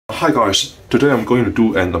Hi guys, today I'm going to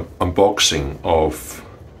do an unboxing of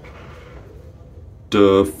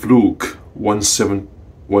the Fluke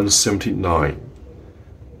 179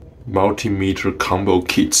 Multimeter combo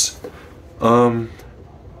kits.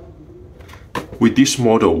 With this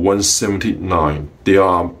model 179, there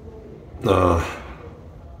are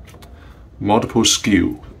multiple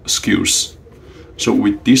SKUs. So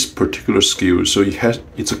with this particular SKU, so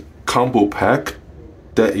it's a combo pack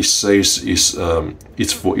that it says is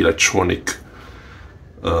it's for electronic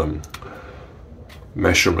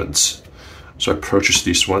measurements. So I purchased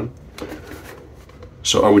this one.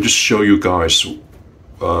 So I will just show you guys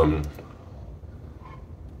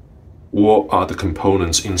what are the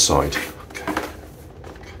components inside.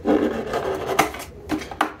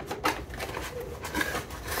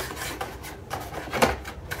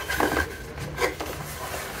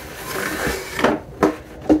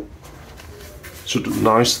 So the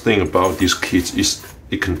nice thing about this kit is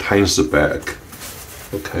it contains the bag.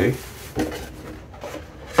 Okay.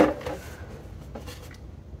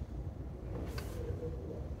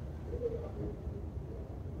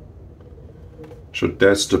 So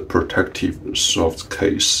that's the protective soft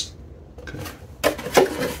case. Okay.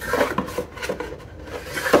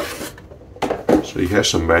 So it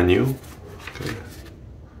has a menu. Okay.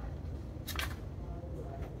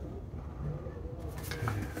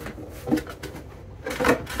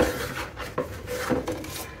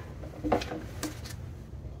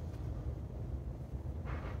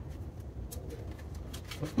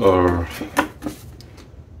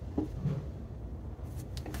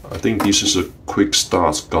 I think this is a quick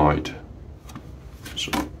start guide.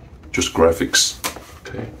 So just graphics.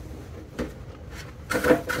 Okay.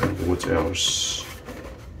 And what else?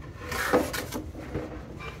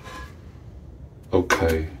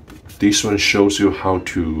 Okay. This one shows you how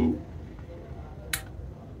to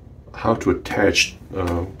attach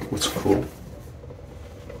what's it called?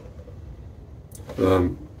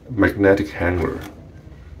 Magnetic hanger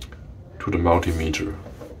to the multimeter.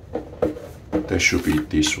 That should be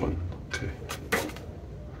this one. Okay.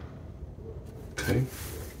 Okay.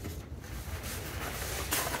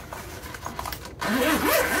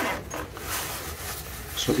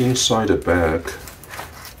 So inside the bag,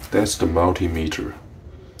 that's the multimeter.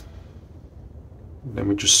 Let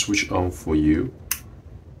me just switch on for you.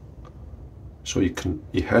 So it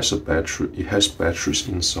has a battery. It has batteries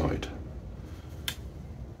inside.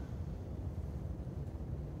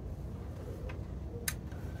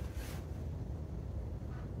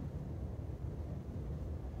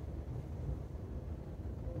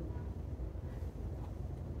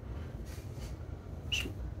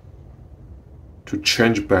 To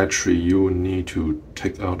change battery, you will need to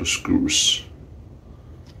take out the screws.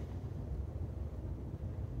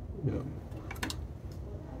 Yeah.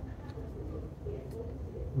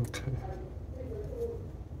 Okay.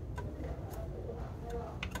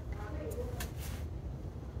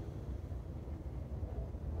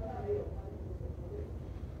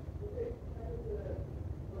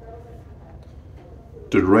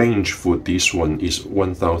 The range for this one is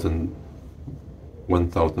 1000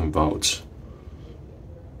 volts.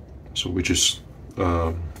 So which is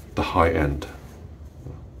the high end.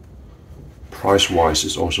 Price wise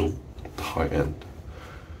is also the high end.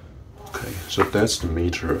 Okay, so that's the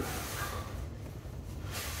meter.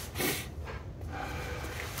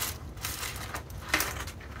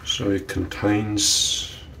 So it contains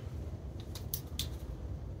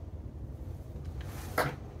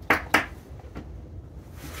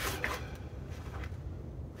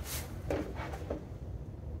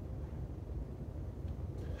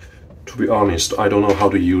to be honest, I don't know how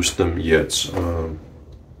to use them yet.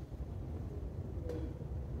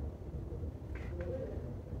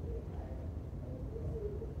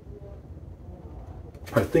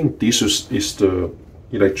 I think this is the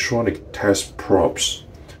electronic test probes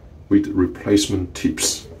with replacement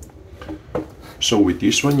tips. So with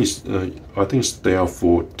this one is, I think they are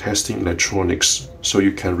for testing electronics, so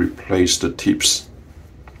you can replace the tips.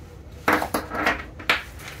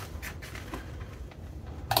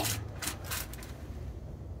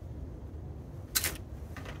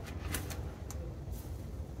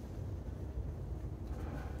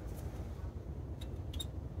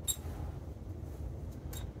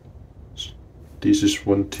 This is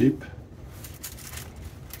one tip,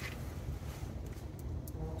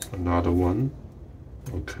 another one.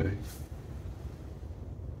 Okay.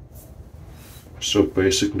 So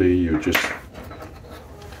basically you just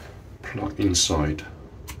plug inside.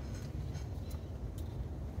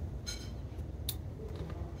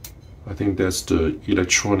 I think that's the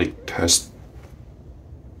electronic test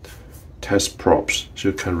props, so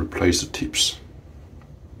you can replace the tips.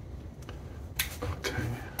 Okay.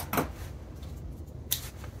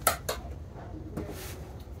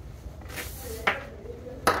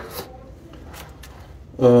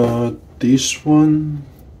 This one,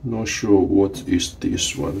 not sure what is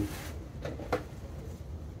this one.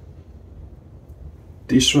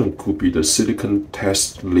 This one could be the silicon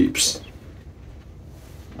test lips.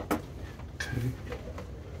 Okay.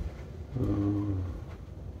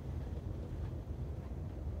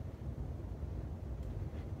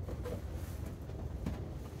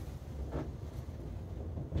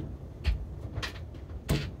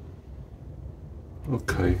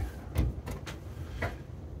 Okay.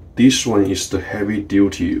 This one is the heavy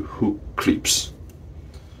duty hook clips.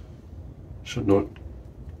 So not,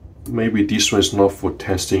 maybe this one is not for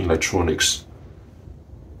testing electronics.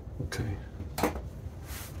 Okay.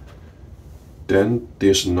 Then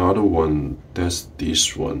there's another one, that's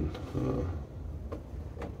this one.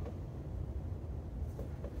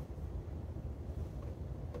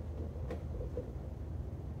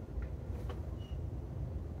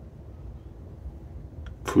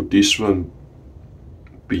 Could this one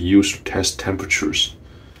be used to test temperatures?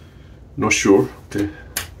 Not sure. Okay.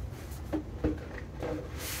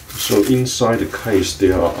 So inside the case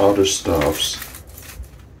there are other stuffs.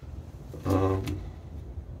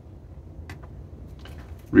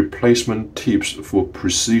 Replacement tips for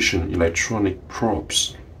precision electronic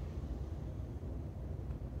probes.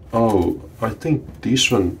 Oh, I think this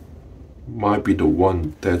one might be the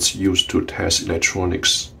one that's used to test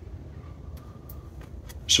electronics.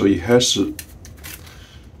 So it has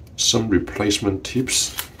some replacement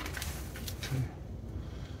tips. Okay.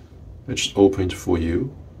 Let's open it for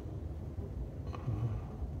you.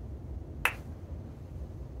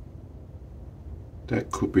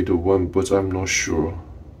 That could be the one, but I'm not sure.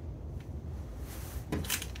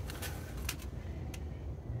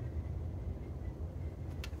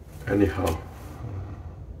 Anyhow,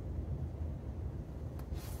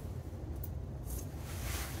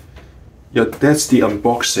 yeah, that's the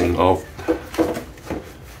unboxing of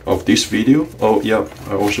this video. Oh yeah,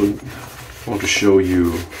 I also want to show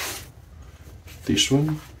you this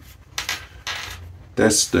one.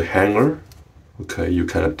 That's the hanger. Okay, you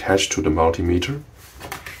can attach to the multimeter.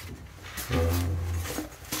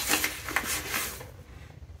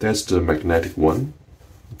 That's the magnetic one.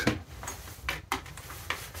 Okay.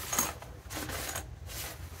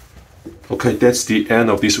 Okay, that's the end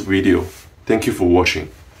of this video. Thank you for watching.